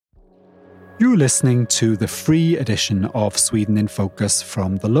You're listening to the free edition of Sweden in Focus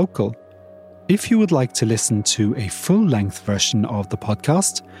from The Local. If you would like to listen to a full-length version of the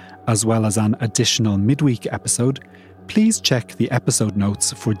podcast, as well as an additional midweek episode, please check the episode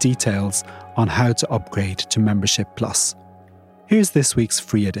notes for details on how to upgrade to Membership Plus. Here's this week's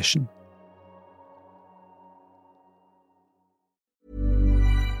free edition.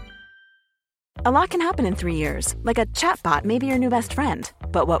 A lot can happen in 3 years, like a chatbot may be your new best friend.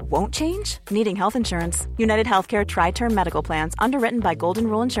 But what won't change? Needing health insurance. United Healthcare Tri-Term Medical Plans, underwritten by Golden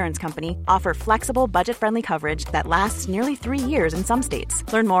Rule Insurance Company, offer flexible, budget-friendly coverage that lasts nearly 3 years in some states.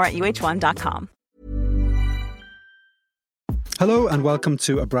 Learn more at uh1.com. Hello and welcome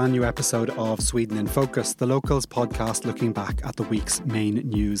to a brand new episode of Sweden in Focus, the Locals podcast looking back at the week's main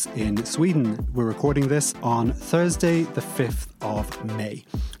news in Sweden. We're recording this on Thursday, the 5th of May.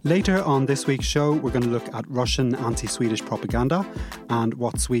 Later on this week's show, we're going to look at Russian anti-Swedish propaganda and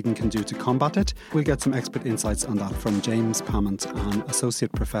what Sweden can do to combat it. We'll get some expert insights on that from James Pamont, an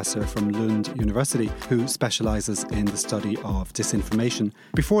associate professor from Lund University who specialises in the study of disinformation.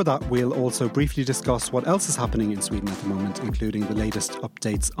 Before that, we'll also briefly discuss what else is happening in Sweden at the moment, including the latest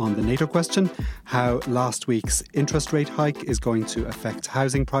updates on the NATO question, how last week's interest rate hike is going to affect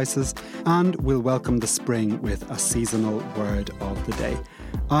housing prices, and we'll welcome the spring with a seasonal word of the day.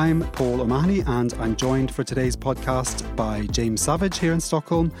 I'm Paul O'Mahony and I'm joined for today's podcast by James Savage here in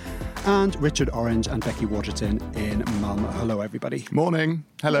Stockholm and Richard Orange and Becky Waterton in Malmö. Hello, everybody. Morning.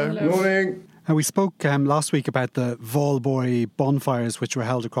 Hello. Morning. We spoke last week about the Valborg bonfires which were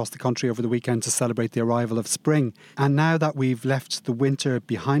held across the country over the weekend to celebrate the arrival of spring. And now that we've left the winter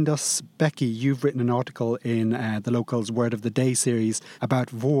behind us, Becky, you've written an article in the Locals Word of the Day series about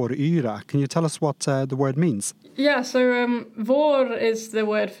våryra. Can you tell us what the word means? Yeah, so vår is the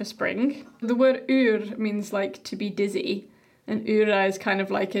word for spring. The word ur means like to be dizzy. And ura is kind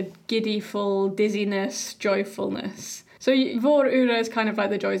of like a giddy, full dizziness, joyfulness. So vår-ura is kind of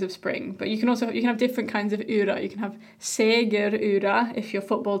like the joys of spring, but you can have different kinds of ura. You can have seger-ura if your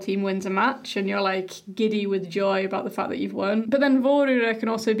football team wins a match and you're like giddy with joy about the fact that you've won. But then vår-ura can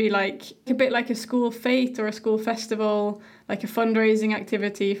also be like a bit like a school fete or a school festival, like a fundraising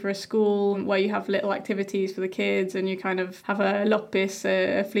activity for a school where you have little activities for the kids and you kind of have a loppis,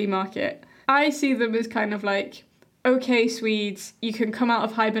 a flea market. I see them as kind of like, okay, Swedes, you can come out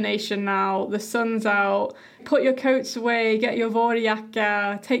of hibernation now, the sun's out, put your coats away, get your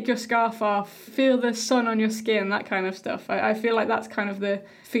vårjacka, take your scarf off, feel the sun on your skin, that kind of stuff. I feel like that's kind of the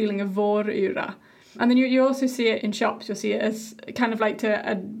feeling of våryra. And then you also see it in shops. You'll see it as kind of like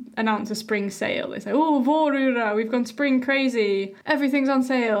to announce a spring sale. They say, oh, våryra, we've gone spring crazy. Everything's on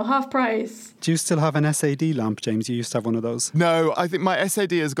sale, half price. Do you still have an SAD lamp, James? You used to have one of those. No, I think my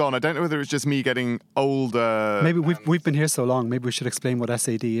SAD is gone. I don't know whether it's just me getting older. Maybe we've been here so long, maybe we should explain what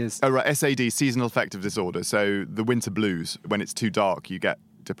SAD is. Oh, right, SAD, seasonal affective disorder. So the winter blues, when it's too dark, you get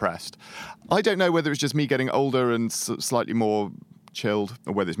depressed. I don't know whether it's just me getting older and slightly more chilled,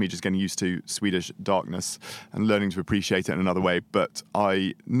 or whether it's me just getting used to Swedish darkness and learning to appreciate it in another way, but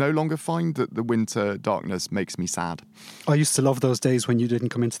I no longer find that the winter darkness makes me sad. I used to love those days when you didn't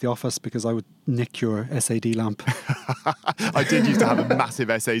come into the office because I would nick your SAD lamp. I did used to have a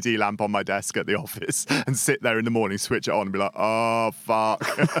massive SAD lamp on my desk at the office and sit there in the morning, switch it on and be like, oh, fuck.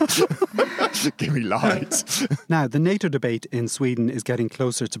 Give me light. Now, the NATO debate in Sweden is getting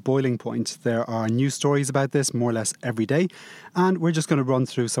closer to boiling point. There are news stories about this more or less every day, and we're just going to run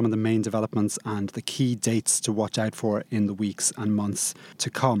through some of the main developments and the key dates to watch out for in the weeks and months to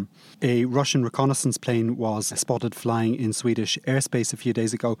come. A Russian reconnaissance plane was spotted flying in Swedish airspace a few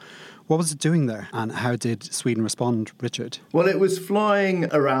days ago. What was it doing there, and how did Sweden respond, Richard? Well, it was flying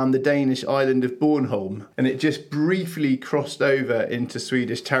around the Danish island of Bornholm, and it just briefly crossed over into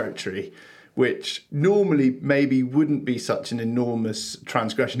Swedish territory, which normally maybe wouldn't be such an enormous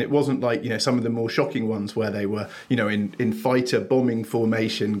transgression. It wasn't like, some of the more shocking ones where they were, in fighter bombing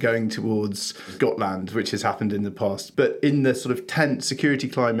formation going towards Gotland, which has happened in the past. But in the sort of tense security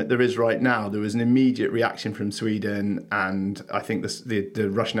climate there is right now, there was an immediate reaction from Sweden, and I think the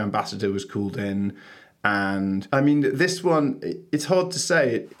Russian ambassador was called in. And I mean, this one, it's hard to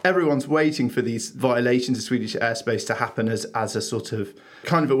say. Everyone's waiting for these violations of Swedish airspace to happen as a sort of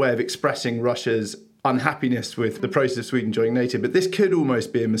kind of a way of expressing Russia's unhappiness with the process of Sweden joining NATO. But this could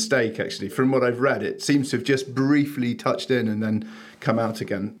almost be a mistake, actually. From what I've read, it seems to have just briefly touched in and then come out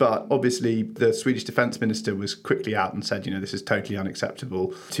again. But obviously, the Swedish defence minister was quickly out and said, this is totally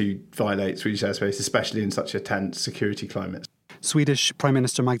unacceptable to violate Swedish airspace, especially in such a tense security climate. Swedish Prime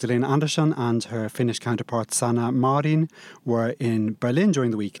Minister Magdalena Andersson and her Finnish counterpart Sanna Marin were in Berlin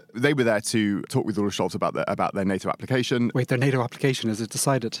during the week. They were there to talk with Olaf Scholz about their NATO application. Wait, their NATO application, is it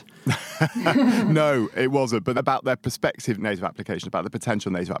decided? No, it wasn't, but about their prospective NATO application, about the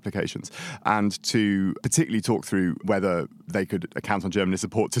potential NATO applications, and to particularly talk through whether they could count on Germany's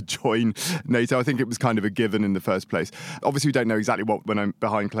support to join NATO. I think it was kind of a given in the first place. Obviously, we don't know exactly what went on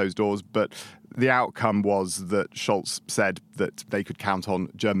behind closed doors, but the outcome was that Scholz said that they could count on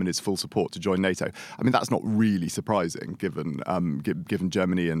Germany's full support to join NATO. I mean, that's not really surprising, given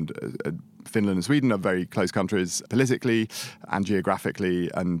Germany and Finland and Sweden are very close countries politically and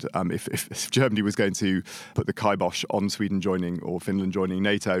geographically. And if Germany was going to put the kibosh on Sweden joining or Finland joining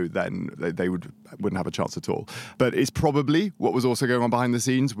NATO, then they wouldn't have a chance at all. But it's probably what was also going on behind the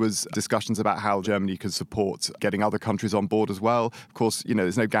scenes was discussions about how Germany could support getting other countries on board as well. Of course,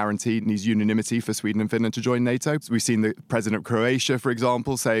 there's no guarantee. It needs unanimity for Sweden and Finland to join NATO. We've seen the president of Croatia, for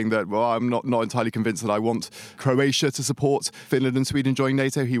example, saying that, well, I'm not entirely convinced that I want Croatia to support Finland and Sweden joining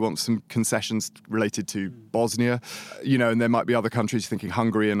NATO. He wants some concessions related to Bosnia, and there might be other countries, thinking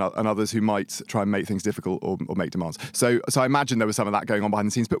Hungary and others, who might try and make things difficult or make demands. So I imagine there was some of that going on behind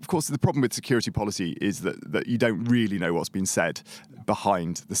the scenes. But of course, the problem with security policy is that you don't really know what's been said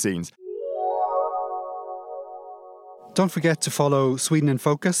behind the scenes. Don't forget to follow Sweden in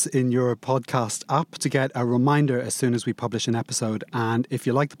Focus in your podcast app to get a reminder as soon as we publish an episode. And if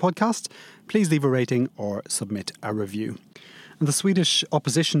you like the podcast, please leave a rating or submit a review. And the Swedish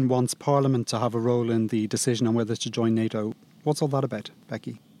opposition wants Parliament to have a role in the decision on whether to join NATO. What's all that about,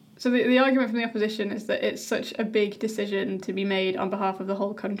 Becky? So the argument from the opposition is that it's such a big decision to be made on behalf of the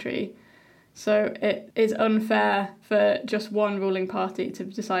whole country. So it is unfair for just one ruling party to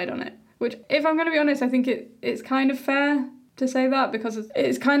decide on it. Which, if I'm going to be honest, I think it's kind of fair to say that, because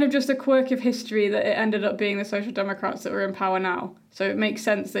it's kind of just a quirk of history that it ended up being the Social Democrats that were in power now. So it makes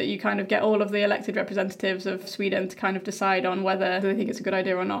sense that you kind of get all of the elected representatives of Sweden to kind of decide on whether they think it's a good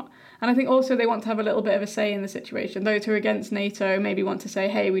idea or not. And I think also they want to have a little bit of a say in the situation. Those who are against NATO maybe want to say,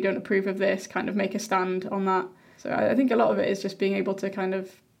 hey, we don't approve of this, kind of make a stand on that. So I think a lot of it is just being able to kind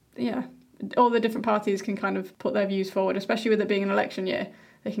of, all the different parties can kind of put their views forward, especially with it being an election year.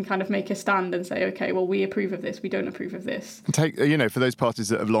 They can kind of make a stand and say, OK, well, we approve of this, we don't approve of this. Take, for those parties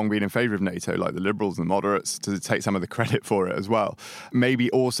that have long been in favour of NATO, like the Liberals and the moderates, to take some of the credit for it as well.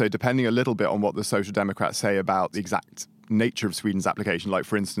 Maybe also, depending a little bit on what the Social Democrats say about the exact nature of Sweden's application, like,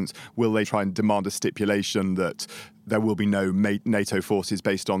 for instance, will they try and demand a stipulation that there will be no NATO forces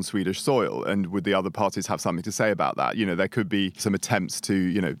based on Swedish soil? And would the other parties have something to say about that? There could be some attempts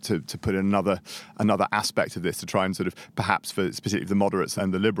to put in another aspect of this to try and sort of, perhaps for specifically the moderates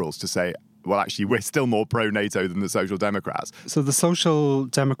and the Liberals, to say, well, actually, we're still more pro-NATO than the Social Democrats. So the Social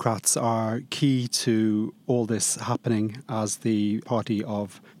Democrats are key to all this happening as the party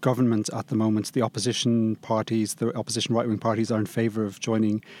of government at the moment. The opposition right-wing parties are in favour of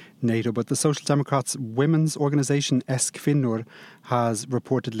joining NATO, but the Social Democrats' women's organisation S-Kvinnor has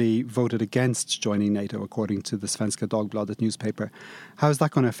reportedly voted against joining NATO, according to the Svenska Dagbladet newspaper. How is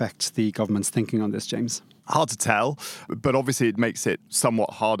that going to affect the government's thinking on this, James? Hard to tell, but obviously it makes it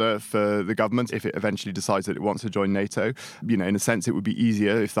somewhat harder for the government if it eventually decides that it wants to join NATO. In a sense, it would be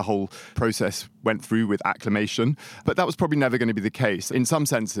easier if the whole process went through with acclamation, but that was probably never going to be the case. In some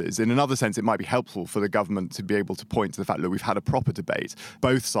senses, in another sense, it might be helpful for the government to be able to point to the fact that we've had a proper debate.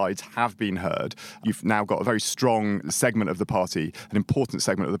 Both sides have been heard. You've now got a very strong segment of the party, an important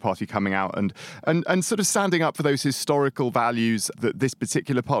segment of the party coming out and sort of standing up for those historical values that this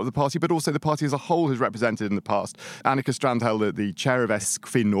particular part of the party, but also the party as a whole, has represented in the past. Annika Strandhäll, the chair of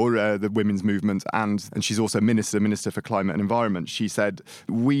S-Kvinnor, the women's movement, and she's also Minister for Climate and Environment, she said,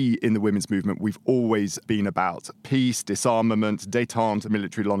 we in the women's movement, we've always been about peace, disarmament, détente,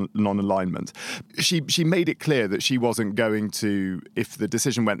 military non-alignment. She made it clear that she wasn't going to, if the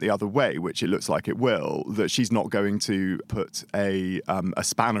decision went the other way, which it looks like it will, that she's not going to put a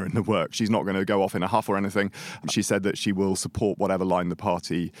spanner in the works. She's not going to go off in a huff or anything. She said that she will support whatever line the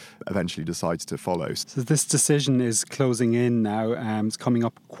party eventually decides to follow. So this decision is closing in now. It's coming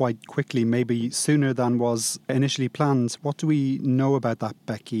up quite quickly, maybe sooner than was initially planned. What do we know about that,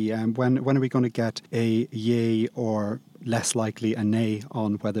 Becky? When are we going to get a yay or less likely a nay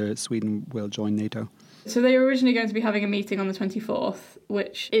on whether Sweden will join NATO? So they were originally going to be having a meeting on the 24th,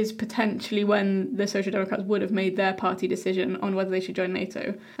 which is potentially when the Social Democrats would have made their party decision on whether they should join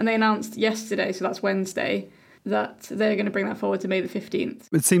NATO. And they announced yesterday, so that's Wednesday, that they're going to bring that forward to May the 15th.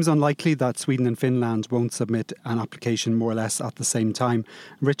 It seems unlikely that Sweden and Finland won't submit an application more or less at the same time.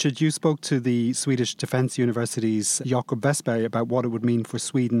 Richard, you spoke to the Swedish Defence University's Jakob Westberg about what it would mean for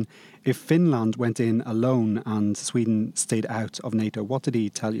Sweden if Finland went in alone and Sweden stayed out of NATO. What did he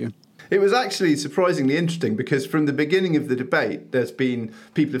tell you? It was actually surprisingly interesting because from the beginning of the debate, there's been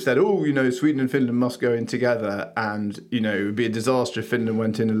people have said, Sweden and Finland must go in together and, it would be a disaster if Finland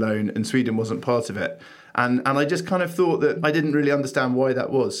went in alone and Sweden wasn't part of it. And I just kind of thought that I didn't really understand why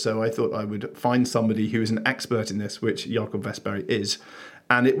that was. So I thought I would find somebody who is an expert in this, which Jakob Westberg is.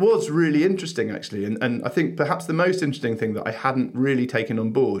 And it was really interesting, actually. And I think perhaps the most interesting thing that I hadn't really taken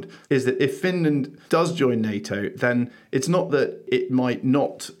on board is that if Finland does join NATO, then it's not that it might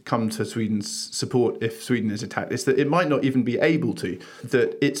not come to Sweden's support if Sweden is attacked. It's that it might not even be able to.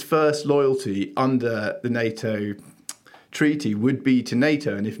 That its first loyalty under the NATO treaty would be to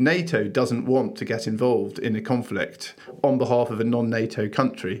NATO, and if NATO doesn't want to get involved in a conflict on behalf of a non-NATO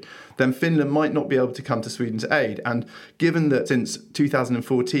country, then Finland might not be able to come to Sweden's aid. And given that since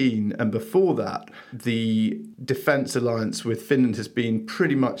 2014 and before that, the defence alliance with Finland has been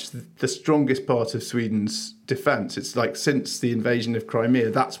pretty much the strongest part of Sweden's defence. It's like since the invasion of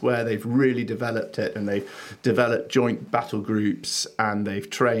Crimea, that's where they've really developed it, and they've developed joint battle groups and they've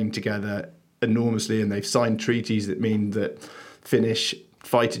trained together enormously, and they've signed treaties that mean that Finnish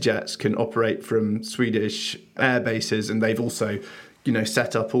fighter jets can operate from Swedish air bases, and they've also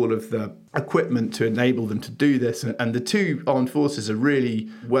set up all of the equipment to enable them to do this. And the two armed forces are really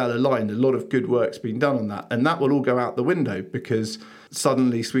well aligned. A lot of good work's been done on that, and that will all go out the window because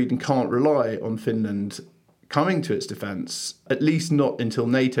suddenly Sweden can't rely on Finland coming to its defence, at least not until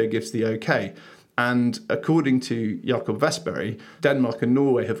NATO gives the okay. And according to Jakob Westberg, Denmark and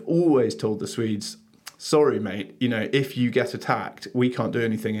Norway have always told the Swedes, sorry, mate, if you get attacked, we can't do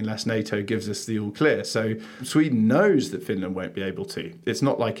anything unless NATO gives us the all clear. So Sweden knows that Finland won't be able to. It's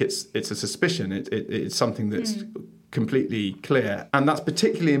not like it's a suspicion. It's something that's completely clear. And that's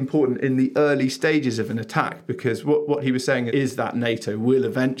particularly important in the early stages of an attack, because what he was saying is that NATO will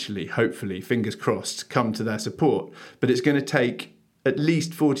eventually, hopefully, fingers crossed, come to their support. But it's going to take at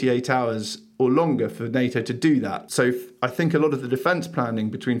least 48 hours or longer for NATO to do that. So I think a lot of the defence planning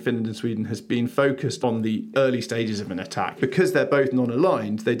between Finland and Sweden has been focused on the early stages of an attack. Because they're both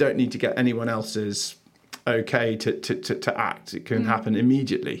non-aligned, they don't need to get anyone else's okay to act. It can happen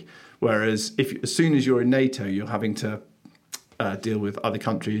immediately. Whereas as soon as you're in NATO, you're having to deal with other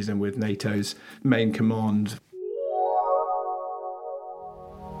countries and with NATO's main command.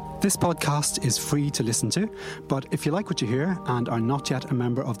 This podcast is free to listen to, but if you like what you hear and are not yet a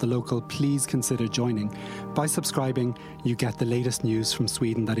member of The Local, please consider joining. By subscribing, you get the latest news from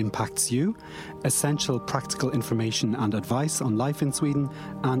Sweden that impacts you, essential practical information and advice on life in Sweden,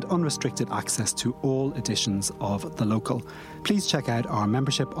 and unrestricted access to all editions of The Local. Please check out our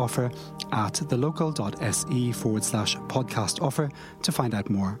membership offer at thelocal.se/podcast offer to find out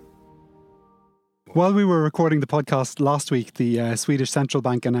more. While we were recording the podcast last week, the Swedish Central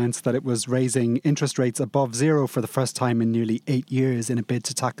Bank announced that it was raising interest rates above zero for the first time in nearly 8 years in a bid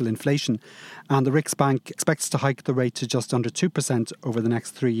to tackle inflation. And the Riksbank expects to hike the rate to just under 2% over the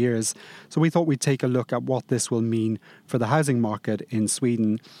next 3 years. So we thought we'd take a look at what this will mean for the housing market in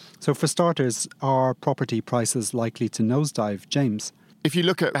Sweden. So for starters, are property prices likely to nosedive? James? If you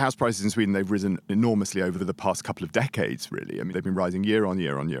look at house prices in Sweden, they've risen enormously over the past couple of decades, really. I mean, they've been rising year on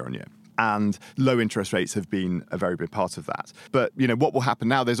year on year on year. And low interest rates have been a very big part of that. But, what will happen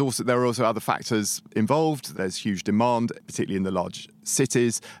now, there are also other factors involved. There's huge demand, particularly in the large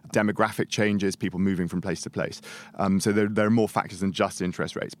cities, demographic changes, people moving from place to place. So there are more factors than just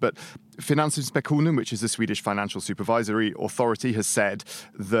interest rates. But Finansinspektionen, which is the Swedish Financial Supervisory Authority, has said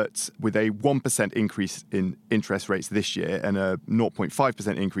that with a 1% increase in interest rates this year and a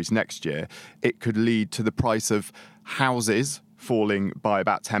 0.5% increase next year, it could lead to the price of houses falling by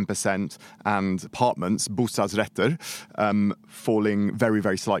about 10% and apartments, bostadsrätter, falling very,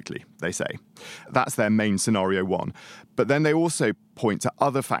 very slightly, they say. That's their main scenario one. But then they also point to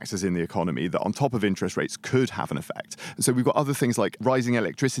other factors in the economy that on top of interest rates could have an effect. So we've got other things like rising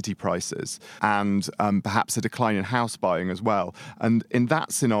electricity prices and perhaps a decline in house buying as well. And in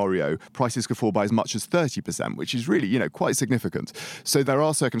that scenario, prices could fall by as much as 30%, which is really, quite significant. So there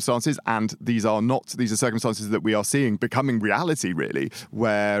are circumstances, and these are circumstances that we are seeing becoming reality, really,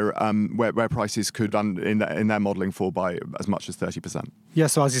 where prices could, in their modelling, fall by as much as 30%. Yeah,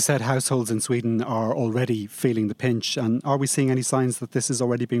 so as you said, households in Sweden are already feeling the pinch. And are we seeing any signs signs that this is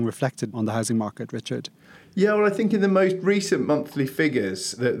already being reflected on the housing market, Richard? Yeah, well, I think in the most recent monthly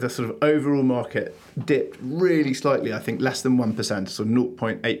figures, the sort of overall market dipped really slightly, I think less than 1%, so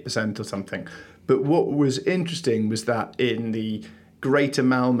 0.8% or something. But what was interesting was that in the Greater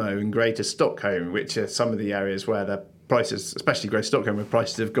Malmo and Greater Stockholm, which are some of the areas where the prices, especially Greater Stockholm, where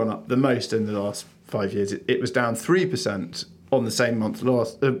prices have gone up the most in the last 5 years, it was down 3% on the same month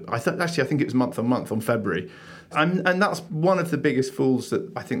last. I think it was month on month on February. And that's one of the biggest falls that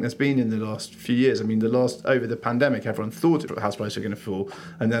I think there's been in the last few years. I mean, over the pandemic, everyone thought house prices were going to fall,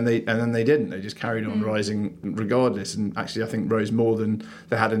 and then they didn't. They just carried on rising regardless, and actually I think rose more than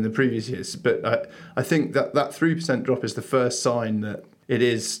they had in the previous years. But I think that 3% drop is the first sign that it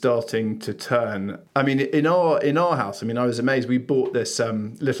is starting to turn. I mean, in our house, I mean, I was amazed. We bought this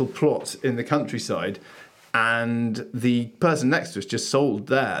little plot in the countryside, and the person next to us just sold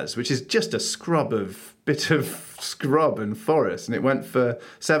theirs, which is just a bit of scrub and forest, and it went for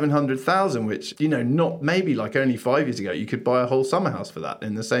 700,000, which, not maybe like only 5 years ago you could buy a whole summer house for that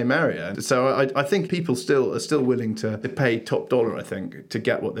in the same area. So I think people are still willing to pay top dollar, I think, to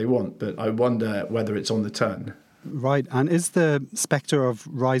get what they want, but I wonder whether it's on the turn. Right. And is the spectre of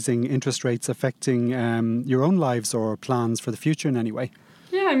rising interest rates affecting your own lives or plans for the future in any way?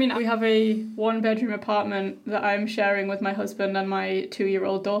 Yeah, I mean, we have a 1-bedroom apartment that I'm sharing with my husband and my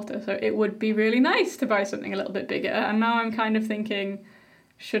 2-year-old daughter, so it would be really nice to buy something a little bit bigger. And now I'm kind of thinking,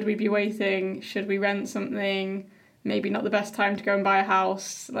 should we be waiting? Should we rent something? Maybe not the best time to go and buy a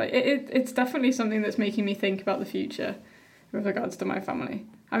house. Like it's definitely something that's making me think about the future with regards to my family.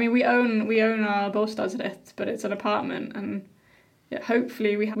 I mean, we own our bostadsrätt, but it's an apartment, and yeah,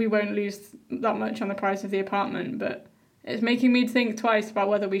 hopefully we won't lose that much on the price of the apartment, but it's making me think twice about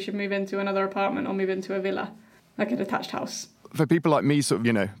whether we should move into another apartment or move into a villa, like a detached house. For people like me, sort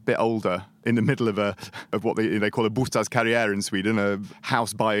of, a bit older, in the middle of what they call a bostadskarriär in Sweden, a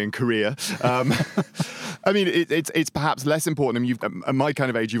house buying career. I mean, it's perhaps less important. I mean, at my kind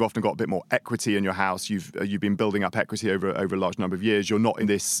of age, you've often got a bit more equity in your house. You've been building up equity over a large number of years. You're not in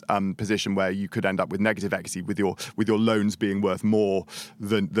this position where you could end up with negative equity, with your loans being worth more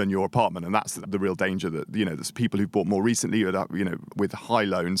than your apartment, and that's the real danger that there's people who've bought more recently, with high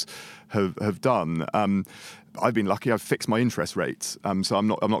loans, have done. I've been lucky. I've fixed my interest rates, so I'm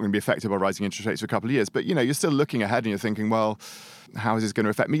not going to be affected by rising interest rates for a couple of years. But you're still looking ahead and you're thinking, well, how is this going to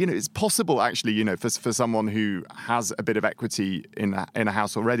affect me? It's possible actually, for someone who has a bit of equity in a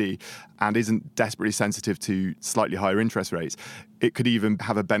house already and isn't desperately sensitive to slightly higher interest rates, it could even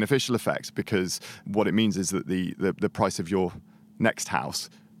have a beneficial effect, because what it means is that the price of your next house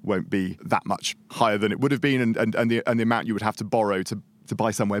won't be that much higher than it would have been, and the amount you would have to borrow to buy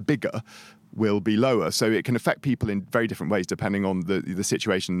somewhere bigger will be lower. So it can affect people in very different ways depending on the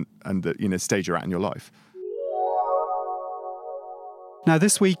situation and the stage you're at in your life. Now,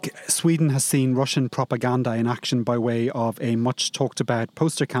 this week, Sweden has seen Russian propaganda in action by way of a much talked about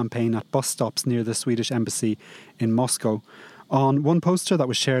poster campaign at bus stops near the Swedish embassy in Moscow. On one poster that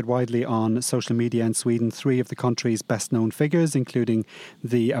was shared widely on social media in Sweden, 3 of the country's best-known figures, including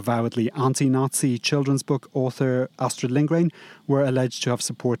the avowedly anti-Nazi children's book author Astrid Lindgren, were alleged to have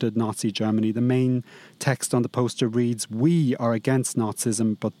supported Nazi Germany. The main text on the poster reads, "We are against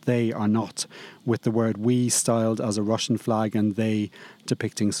Nazism, but they are not," with the word "we" styled as a Russian flag and "they"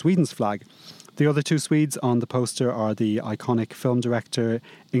 depicting Sweden's flag. The other 2 Swedes on the poster are the iconic film director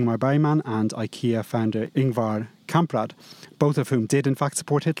Ingmar Bergman and IKEA founder Ingvar Kamprad, both of whom did in fact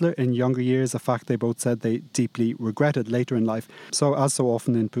support Hitler in younger years, a fact they both said they deeply regretted later in life. So, as so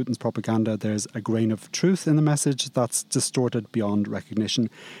often in Putin's propaganda, there's a grain of truth in the message that's distorted beyond recognition.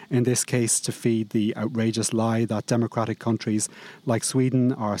 In this case, to feed the outrageous lie that democratic countries like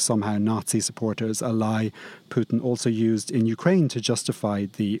Sweden are somehow Nazi supporters, a lie Putin also used in Ukraine to justify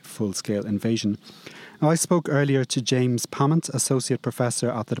the full-scale invasion. Now, I spoke earlier to James Pamment, Associate Professor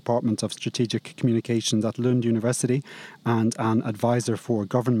at the Department of Strategic Communications at Lund University and an advisor for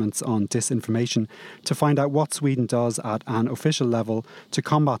governments on disinformation, to find out what Sweden does at an official level to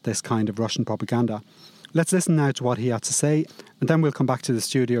combat this kind of Russian propaganda. Let's listen now to what he had to say, and then we'll come back to the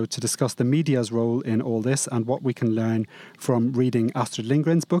studio to discuss the media's role in all this and what we can learn from reading Astrid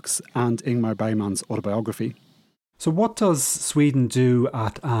Lindgren's books and Ingmar Bergman's autobiography. So what does Sweden do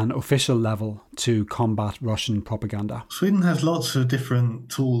at an official level to combat Russian propaganda? Sweden has lots of different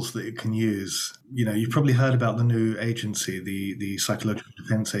tools that it can use. You've probably heard about the new agency, the Psychological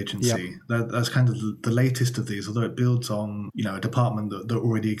Defense Agency. Yep. That's kind of the latest of these, although it builds on, a department that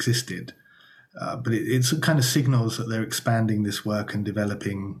already existed. But it kind of signals that they're expanding this work and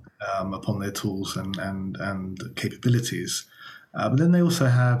developing upon their tools and capabilities. But then they also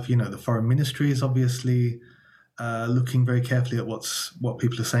have, the foreign ministries, obviously. looking very carefully at what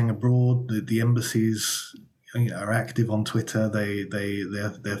people are saying abroad. The embassies, are active on Twitter.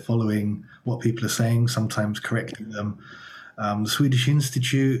 They're following what people are saying, sometimes correcting them. The Swedish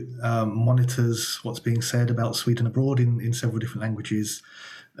Institute monitors what's being said about Sweden abroad in several different languages.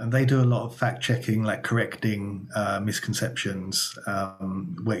 And they do a lot of fact checking, like correcting misconceptions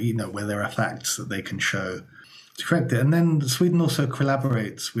where there are facts that they can show to correct it. And then Sweden also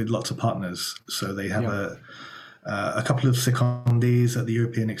collaborates with lots of partners. So they have a couple of secondees at the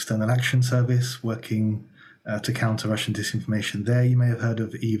European External Action Service working to counter Russian disinformation there. You may have heard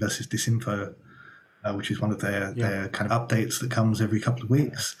of E versus Disinfo, which is one of their kind of updates that comes every couple of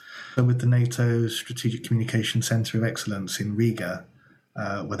weeks. So with the NATO Strategic Communication Centre of Excellence in Riga,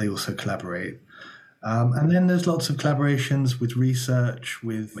 where they also collaborate. And then there's lots of collaborations with research,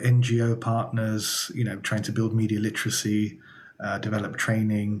 with NGO partners, trying to build media literacy, develop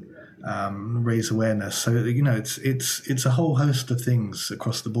training, raise awareness. So, it's a whole host of things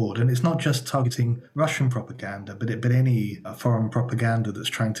across the board. And it's not just targeting Russian propaganda, but any foreign propaganda that's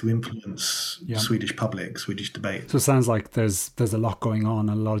trying to influence Swedish public, Swedish debate. So it sounds like there's a lot going on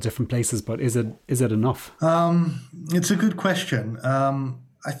in a lot of different places, but is it enough? It's a good question.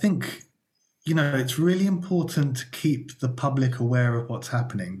 I think, it's really important to keep the public aware of what's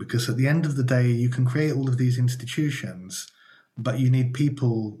happening, because at the end of the day, you can create all of these institutions, but you need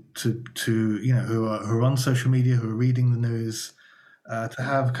people to who are on social media, who are reading the news, to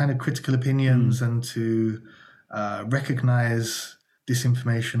have kind of critical opinions and to recognize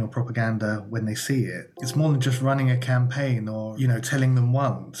disinformation or propaganda when they see it. It's more than just running a campaign or telling them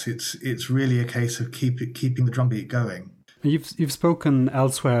once. It's really a case of keeping the drumbeat going. You've spoken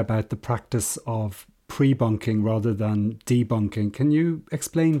elsewhere about the practice of pre-bunking rather than debunking. Can you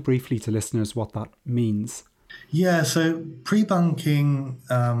explain briefly to listeners what that means? Yeah, so pre-bunking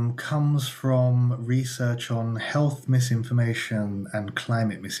comes from research on health misinformation and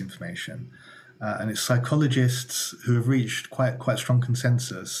climate misinformation. And it's psychologists who have reached quite strong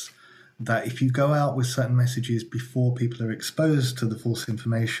consensus that if you go out with certain messages before people are exposed to the false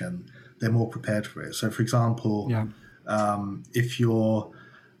information, they're more prepared for it. So, for example, if you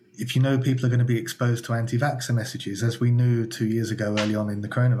know people are going to be exposed to anti-vaxxer messages, as we knew 2 years ago early on in the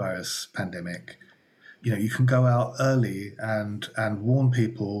coronavirus pandemic, you can go out early and warn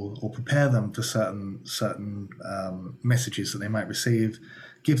people or prepare them for certain messages that they might receive,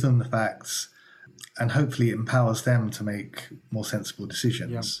 give them the facts, and hopefully it empowers them to make more sensible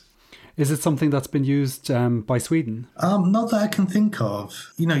decisions. Yeah. Is it something that's been used by Sweden? Not that I can think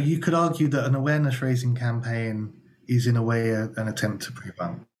of. You could argue that an awareness-raising campaign is in a way an attempt to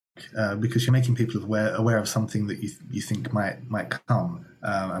pre-bunk, because you're making people aware of something that you think might come,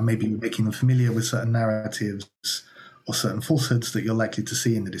 and maybe making them familiar with certain narratives or certain falsehoods that you're likely to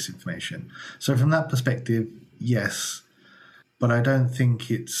see in the disinformation. So from that perspective, yes, but I don't think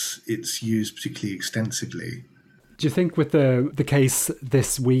it's used particularly extensively. Do you think with the case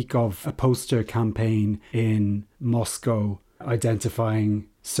this week of a poster campaign in Moscow identifying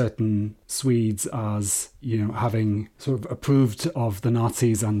certain Swedes as, having sort of approved of the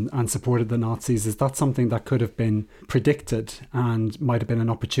Nazis and supported the Nazis, is that something that could have been predicted and might have been an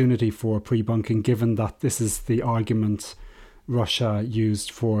opportunity for pre-bunking, given that this is the argument Russia used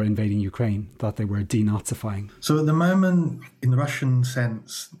for invading Ukraine, that they were denazifying? So at the moment, in the Russian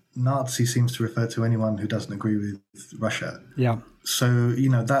sense, Nazi seems to refer to anyone who doesn't agree with Russia. Yeah. So,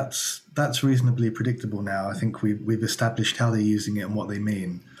 that's reasonably predictable now. I think we've established how they're using it and what they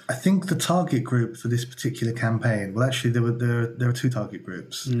mean. I think the target group for this particular campaign, well, actually, there are two target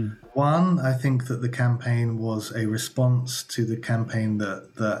groups. One, I think that the campaign was a response to the campaign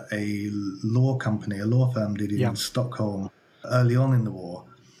that a law firm did in Stockholm early on in the war.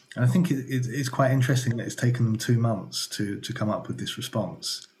 And I think it's quite interesting that it's taken them 2 months to come up with this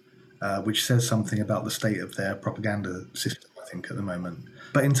response, which says something about the state of their propaganda system, I think, at the moment.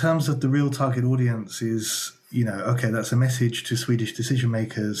 But in terms of the real target audience is, that's a message to Swedish decision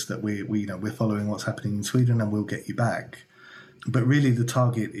makers that we're following what's happening in Sweden and we'll get you back. But really the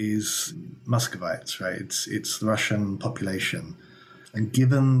target is Muscovites, right? It's the Russian population. And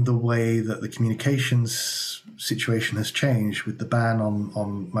given the way that the communications situation has changed with the ban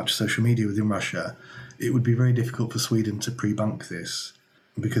on much social media within Russia, it would be very difficult for Sweden to pre-bunk this,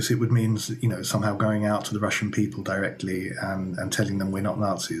 because it would mean, somehow going out to the Russian people directly and telling them we're not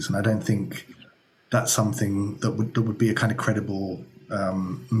Nazis. And I don't think that's something that would be a kind of credible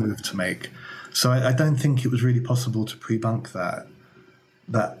move to make. So I don't think it was really possible to pre-bunk that.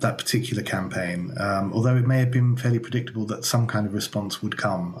 that particular campaign, although it may have been fairly predictable that some kind of response would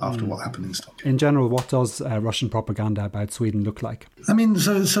come after what happened in Stockholm. In general, what does Russian propaganda about Sweden look like? I mean,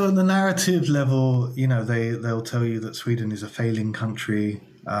 so at the narrative level, they'll tell you that Sweden is a failing country.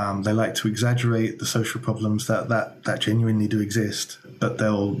 They like to exaggerate the social problems that genuinely do exist, but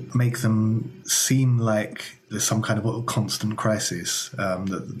they'll make them seem like there's some kind of constant crisis,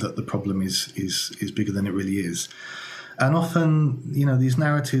 that the problem is bigger than it really is. And often, these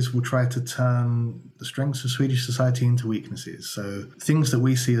narratives will try to turn the strengths of Swedish society into weaknesses. So things that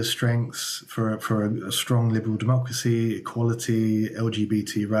we see as strengths for a strong liberal democracy, equality,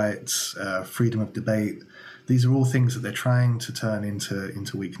 LGBT rights, freedom of debate, these are all things that they're trying to turn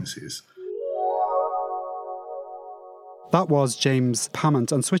into weaknesses. That was James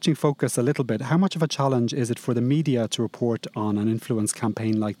Pamment. And switching focus a little bit, how much of a challenge is it for the media to report on an influence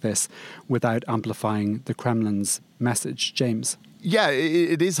campaign like this without amplifying the Kremlin's message? James? Yeah,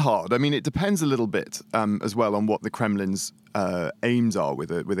 it is hard. I mean, it depends a little bit as well on what the Kremlin's aims are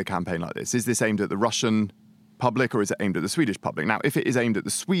with a campaign like this. Is this aimed at the Russian public or is it aimed at the Swedish public? Now, if it is aimed at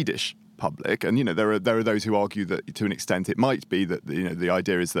the Swedish public, and there are those who argue that to an extent it might be that the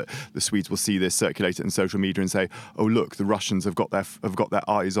idea is that the Swedes will see this, circulate it in social media and say, oh look, the Russians have got their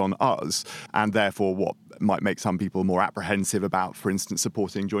eyes on us, and therefore what might make some people more apprehensive about, for instance,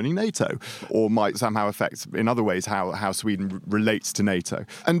 supporting joining NATO, or might somehow affect in other ways how Sweden relates to NATO.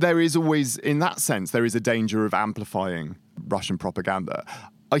 And there is always, in that sense, there is a danger of amplifying Russian propaganda.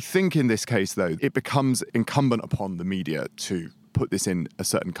 I think in this case, though, it becomes incumbent upon the media to put this in a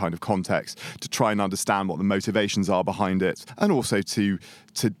certain kind of context, to try and understand what the motivations are behind it, and also to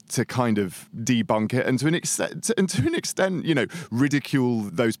kind of debunk it, and to an extent, ridicule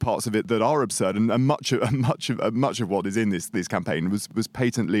those parts of it that are absurd, and much of what is in this campaign was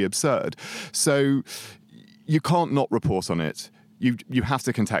patently absurd. So you can't not report on it. You have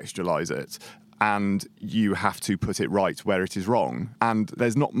to contextualize it, and you have to put it right where it is wrong. And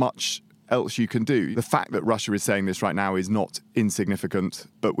there's not much else you can do. The fact that Russia is saying this right now is not insignificant,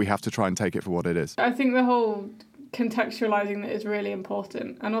 but we have to try and take it for what it is. I think the whole contextualising that is really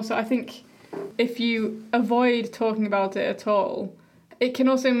important. And also I think if you avoid talking about it at all, it can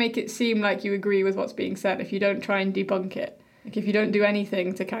also make it seem like you agree with what's being said if you don't try and debunk it. Like if you don't do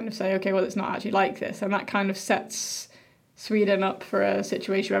anything to kind of say, okay, well, it's not actually like this. And that kind of sets Sweden up for a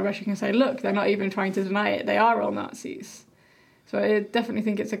situation where Russia can say, look, they're not even trying to deny it. They are all Nazis. So I definitely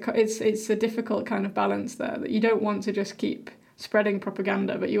think it's a difficult kind of balance there, that you don't want to just keep spreading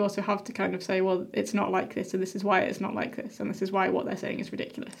propaganda, but you also have to kind of say, well, it's not like this, and this is why it's not like this, and this is why what they're saying is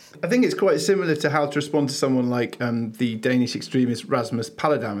ridiculous. I think it's quite similar to how to respond to someone like the Danish extremist Rasmus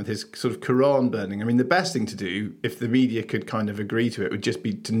Paludan with his sort of Quran burning. I mean, the best thing to do, if the media could kind of agree to it, would just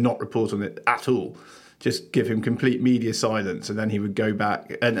be to not report on it at all. Just give him complete media silence, and then he would go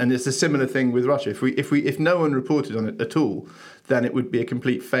back. And it's a similar thing with Russia. If no one reported on it at all, then it would be a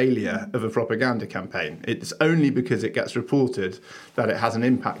complete failure of a propaganda campaign. It's only because it gets reported that it has an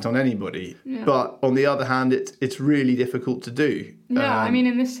impact on anybody. Yeah. But on the other hand, it's really difficult to do. Yeah, I mean,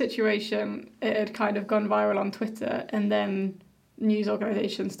 in this situation, it had kind of gone viral on Twitter, and then news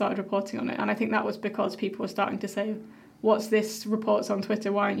organisations started reporting on it. And I think that was because people were starting to say, what's this reports on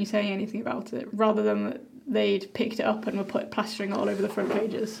Twitter, why aren't you saying anything about it? Rather than they'd picked it up and were plastering all over the front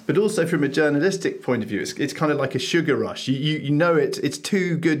pages. But also from a journalistic point of view, it's kind of like a sugar rush. You know it's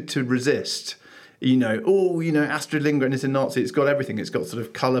too good to resist. Astrid Lindgren is a Nazi. It's got everything. It's got sort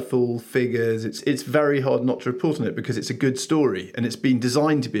of colourful figures. It's very hard not to report on it because it's a good story and it's been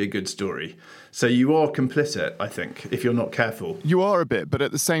designed to be a good story. So you are complicit, I think, if you're not careful. You are a bit, but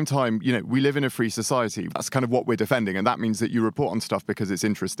at the same time, we live in a free society. That's kind of what we're defending, and that means that you report on stuff because it's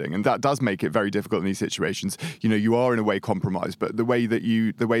interesting, and that does make it very difficult in these situations. You are in a way compromised, but the way that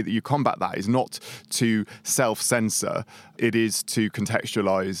you combat that is not to self-censor. It is to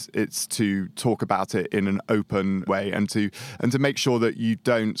contextualize. It's to talk about it in an open way, and to make sure that you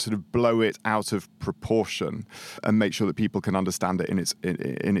don't sort of blow it out of proportion, and make sure that people can understand it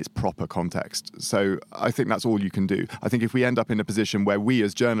in its proper context. So I think that's all you can do. I think if we end up in a position where we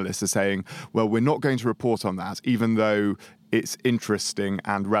as journalists are saying, well, we're not going to report on that, even though it's interesting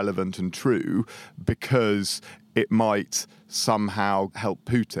and relevant and true, because it might somehow help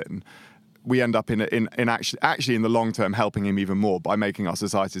Putin, we end up in actually in the long term helping him even more by making our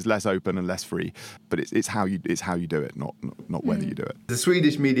societies less open and less free. But it's how you do it, not whether you do it. The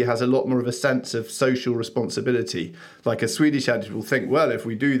Swedish media has a lot more of a sense of social responsibility. Like a Swedish editor will think, well, if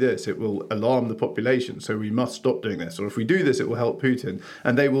we do this, it will alarm the population, so we must stop doing this. Or if we do this, it will help Putin.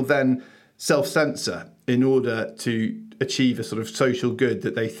 And they will then self-censor in order to achieve a sort of social good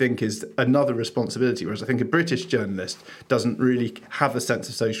that they think is another responsibility, whereas I think a British journalist doesn't really have a sense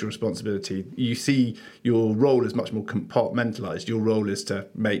of social responsibility. You see your role as much more compartmentalised. Your role is to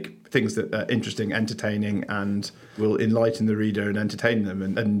make things that are interesting, entertaining, and will enlighten the reader and entertain them,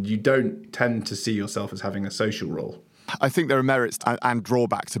 and you don't tend to see yourself as having a social role. I think there are merits and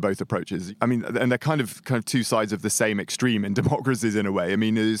drawbacks to both approaches. I mean, and they're kind of two sides of the same extreme in democracies in a way. I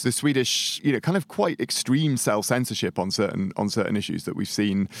mean, there's the Swedish, kind of quite extreme self-censorship on certain issues that we've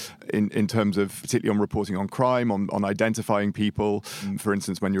seen in terms of, particularly on reporting on crime, on identifying people, for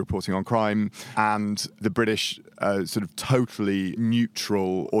instance, when you're reporting on crime, and the British sort of totally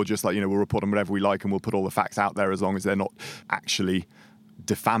neutral, or just like, we'll report on whatever we like and we'll put all the facts out there as long as they're not actually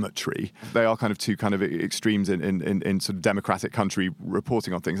defamatory. They are kind of two kind of extremes in sort of democratic country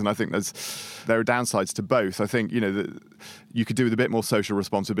reporting on things, and I think there are downsides to both. I think you could do with a bit more social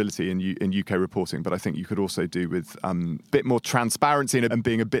responsibility in UK reporting, but I think you could also do with a bit more transparency and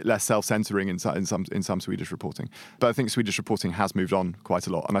being a bit less self-censoring in some Swedish reporting. But I think Swedish reporting has moved on quite a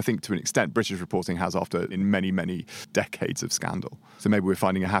lot, and I think to an extent British reporting has after in many decades of scandal. So maybe we're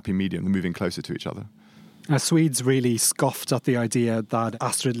finding a happy medium and moving closer to each other. Swedes really scoffed at the idea that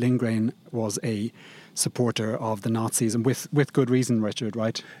Astrid Lindgren was a supporter of the Nazis, and with good reason, Richard,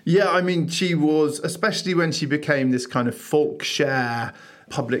 right? Yeah, I mean, she was, especially when she became this kind of folk share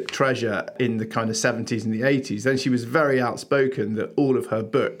public treasure in the kind of 70s and the 80s, then she was very outspoken that all of her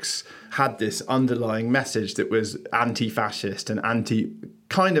books had this underlying message that was anti-fascist and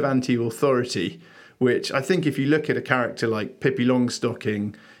anti-authority, which I think if you look at a character like Pippi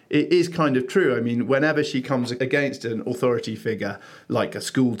Longstocking, it is kind of true. I mean, whenever she comes against an authority figure, like a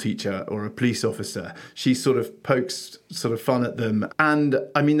school teacher or a police officer, she sort of pokes sort of fun at them. And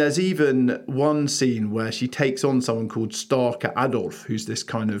I mean, there's even one scene where she takes on someone called Starke Adolf, who's this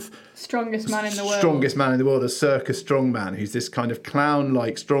kind of strongest man in the world. Strongest man in the world, a circus strongman, who's this kind of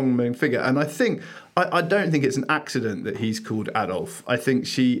clown-like strongman figure. And I think, I don't think it's an accident that he's called Adolf. I think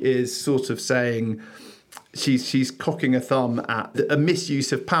she is sort of saying, she's cocking a thumb at a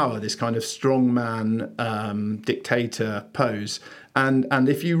misuse of power, this kind of strongman dictator pose. And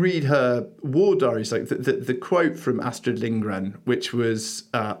if you read her war diaries, like the quote from Astrid Lindgren, which was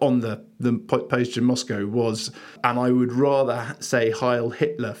on the postage in Moscow, was, "And I would rather say Heil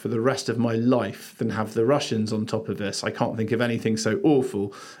Hitler for the rest of my life than have the Russians on top of this. I can't think of anything so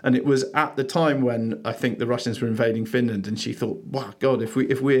awful." And it was at the time when I think the Russians were invading Finland, and she thought, "Wow, God,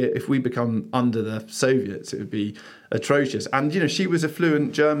 if we become under the Soviets, it would be atrocious." And she was a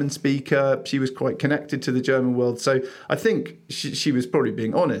fluent German speaker. She was quite connected to the German world. So I think she was probably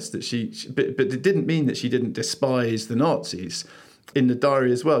being honest that but it didn't mean that she didn't despise the Nazis. In the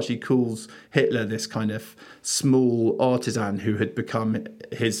diary as well, she calls Hitler this kind of small artisan who had become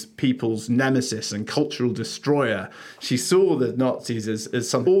his people's nemesis and cultural destroyer. She saw the Nazis as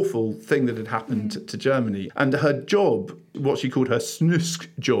some awful thing that had happened to Germany. And her job, what she called her snusk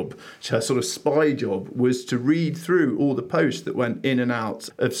job, her sort of spy job, was to read through all the posts that went in and out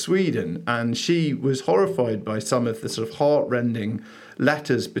of Sweden. And she was horrified by some of the sort of heartrending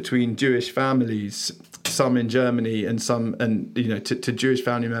letters between Jewish families, some in Germany and some, to Jewish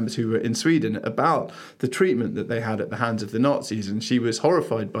family members who were in Sweden, about the treatment that they had at the hands of the Nazis. And she was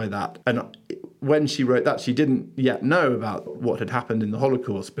horrified by that. And when she wrote that, she didn't yet know about what had happened in the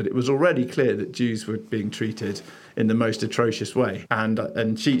Holocaust, but it was already clear that Jews were being treated in the most atrocious way,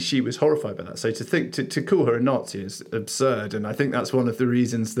 and she was horrified by that. So to call her a Nazi is absurd, and I think that's one of the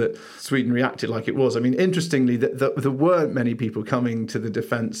reasons that Sweden reacted like it was. I mean, interestingly, there weren't many people coming to the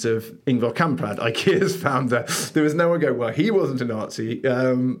defence of Ingvar Kamprad, IKEA's founder. There was no one going, well, he wasn't a Nazi,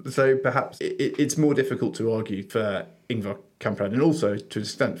 so perhaps it's more difficult to argue for Ingvar Kamprad, and also to an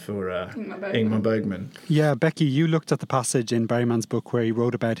extent for Ingmar Bergman. Yeah, Becky, you looked at the passage in Bergman's book where he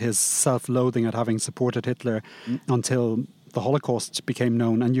wrote about his self-loathing at having supported Hitler until the Holocaust became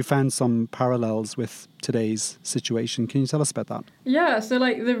known, and you found some parallels with today's situation. Can you tell us about that? Yeah, so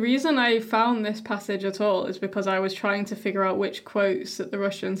the reason I found this passage at all is because I was trying to figure out which quotes that the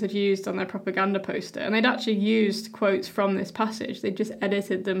Russians had used on their propaganda poster, and they'd actually used quotes from this passage. They'd just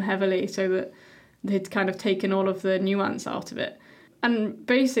edited them heavily so that they'd kind of taken all of the nuance out of it. And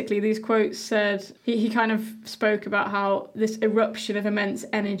basically these quotes said, he kind of spoke about how this eruption of immense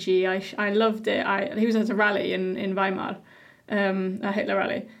energy, I loved it. He was at a rally in Weimar, a Hitler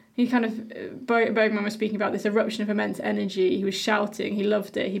rally. He kind of, Bergman was speaking about this eruption of immense energy. He was shouting, he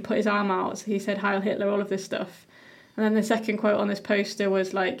loved it. He put his arm out, he said, Heil Hitler, all of this stuff. And then the second quote on this poster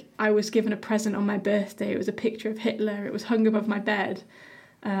was I was given a present on my birthday. It was a picture of Hitler. It was hung above my bed.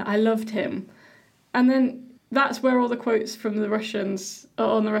 I loved him. And then that's where all the quotes from the Russians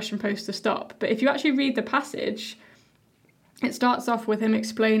on the Russian poster stop. But if you actually read the passage, It starts off with him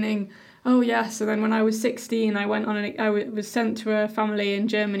explaining, oh yes, and then when I was 16, I was sent to a family in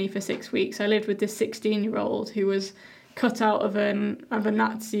Germany for 6 weeks. I lived with this 16-year-old who was cut out of a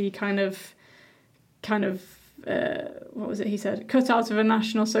Nazi kind of what was it he said? Cut out of a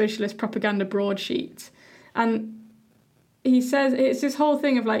National Socialist propaganda broadsheet. And he says it's this whole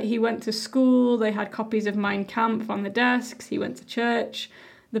thing of like, he went to school, they had copies of Mein Kampf on the desks, he went to church,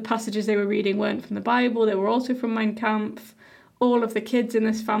 the passages they were reading weren't from the Bible, they were also from Mein Kampf. All of the kids in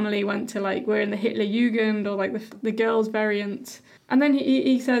this family were in the Hitler Jugend, or like the girls' variant. And then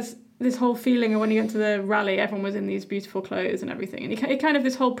he says this whole feeling of when he went to the rally, everyone was in these beautiful clothes and everything. And he kind of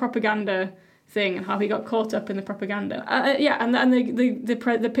this whole propaganda thing and how he got caught up in the propaganda. And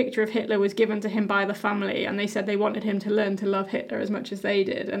the picture of Hitler was given to him by the family, and they said they wanted him to learn to love Hitler as much as they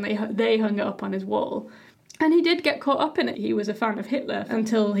did, and they hung it up on his wall. And he did get caught up in it. He was a fan of Hitler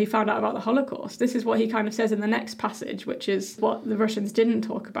until he found out about the Holocaust. This is what he kind of says in the next passage, which is what the Russians didn't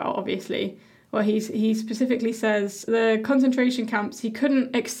talk about, obviously, where he specifically says the concentration camps, he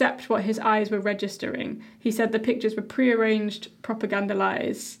couldn't accept what his eyes were registering. He said the pictures were prearranged propaganda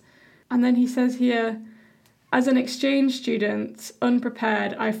lies. And then he says here, as an exchange student,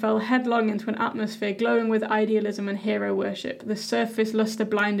 unprepared, I fell headlong into an atmosphere glowing with idealism and hero worship. The surface luster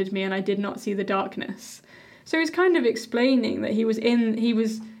blinded me and I did not see the darkness. So he's kind of explaining that he was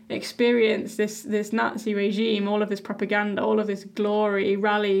experienced this Nazi regime, all of this propaganda, all of this glory,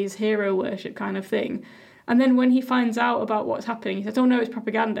 rallies, hero worship kind of thing. And then when he finds out about what's happening, he says, oh no, it's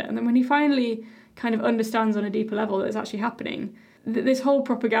propaganda. And then when he finally kind of understands on a deeper level that it's actually happening, this whole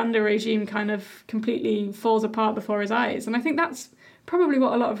propaganda regime kind of completely falls apart before his eyes. And I think that's probably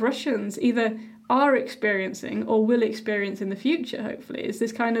what a lot of Russians either are experiencing or will experience in the future, hopefully, is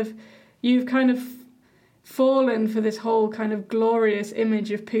this kind of, you've kind of fallen for this whole kind of glorious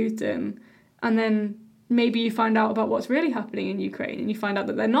image of Putin, and then maybe you find out about what's really happening in Ukraine, and you find out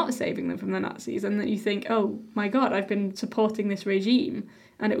that they're not saving them from the Nazis, and that you think, oh my God, I've been supporting this regime,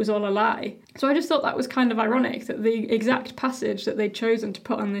 and it was all a lie. So I just thought that was kind of ironic, that the exact passage that they'd chosen to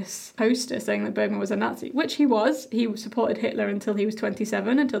put on this poster saying that Bergman was a Nazi, which he was, he supported Hitler until he was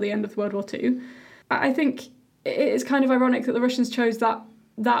 27, until the end of World War II. I think it is kind of ironic that the Russians chose that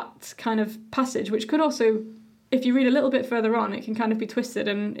kind of passage, which could also, if you read a little bit further on, it can kind of be twisted,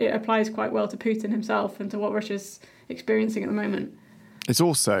 and it applies quite well to Putin himself and to what Russia's experiencing at the moment. It's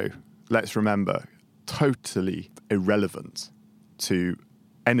also, let's remember, totally irrelevant to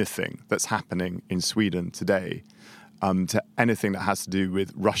anything that's happening in Sweden today, to anything that has to do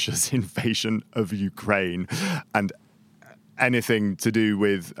with Russia's invasion of Ukraine and anything to do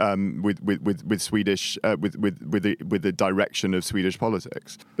with Swedish with the direction of Swedish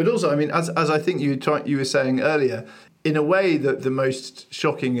politics. But also, I mean, as I think you were saying earlier, in a way that the most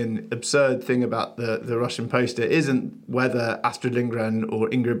shocking and absurd thing about the Russian poster isn't whether Astrid Lindgren or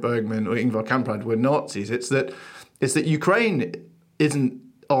Ingrid Bergman or Ingvar Kamprad were Nazis. It's that Ukraine isn't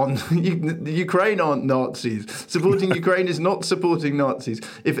Ukraine aren't Nazis. Supporting Ukraine is not supporting Nazis.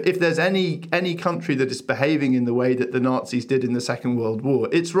 If there's any country that is behaving in the way that the Nazis did in the Second World War,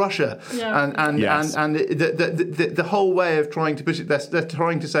 it's Russia. Yeah. And the whole way of trying to push it, they're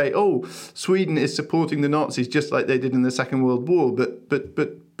trying to say, oh, Sweden is supporting the Nazis just like they did in the Second World War, but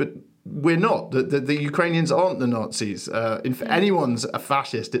we're not. The Ukrainians aren't the Nazis. If anyone's a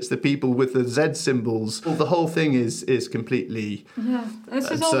fascist, it's the people with the Z symbols. The whole thing is completely This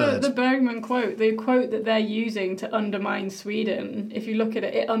is all the Bergman quote. The quote that they're using to undermine Sweden, if you look at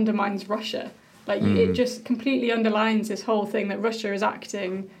it, it undermines Russia. It just completely underlines this whole thing that Russia is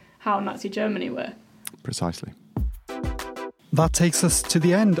acting how Nazi Germany were. Precisely. That takes us to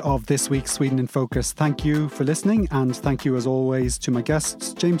the end of this week's Sweden in Focus. Thank you for listening, and thank you as always to my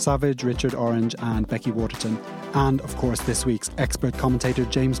guests James Savage, Richard Orange and Becky Waterton, and of course this week's expert commentator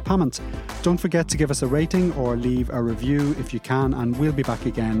James Pamment. Don't forget to give us a rating or leave a review if you can, and we'll be back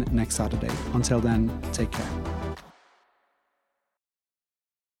again next Saturday. Until then, take care.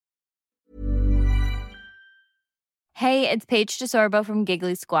 Hey, it's Paige DeSorbo from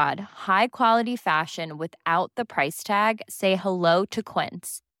Giggly Squad. High quality fashion without the price tag. Say hello to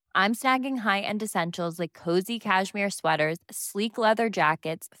Quince. I'm snagging high-end essentials like cozy cashmere sweaters, sleek leather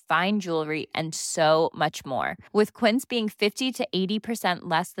jackets, fine jewelry, and so much more. With Quince being 50 to 80%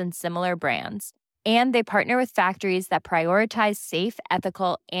 less than similar brands. And they partner with factories that prioritize safe,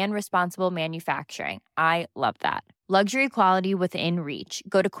 ethical, and responsible manufacturing. I love that. Luxury quality within reach.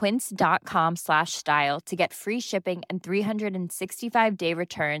 Go to quince.com/style to get free shipping and 365-day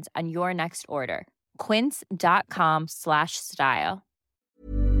returns on your next order. Quince.com/style.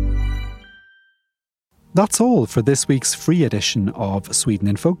 That's all for this week's free edition of Sweden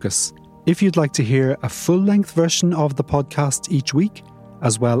in Focus. If you'd like to hear a full-length version of the podcast each week,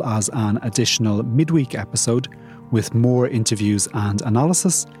 as well as an additional midweek episode with more interviews and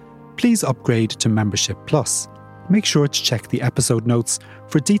analysis, please upgrade to Membership Plus. Make sure to check the episode notes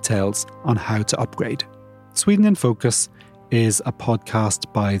for details on how to upgrade. Sweden in Focus is a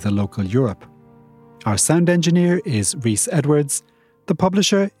podcast by The Local Europe. Our sound engineer is Rhys Edwards. The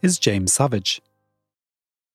publisher is James Savage.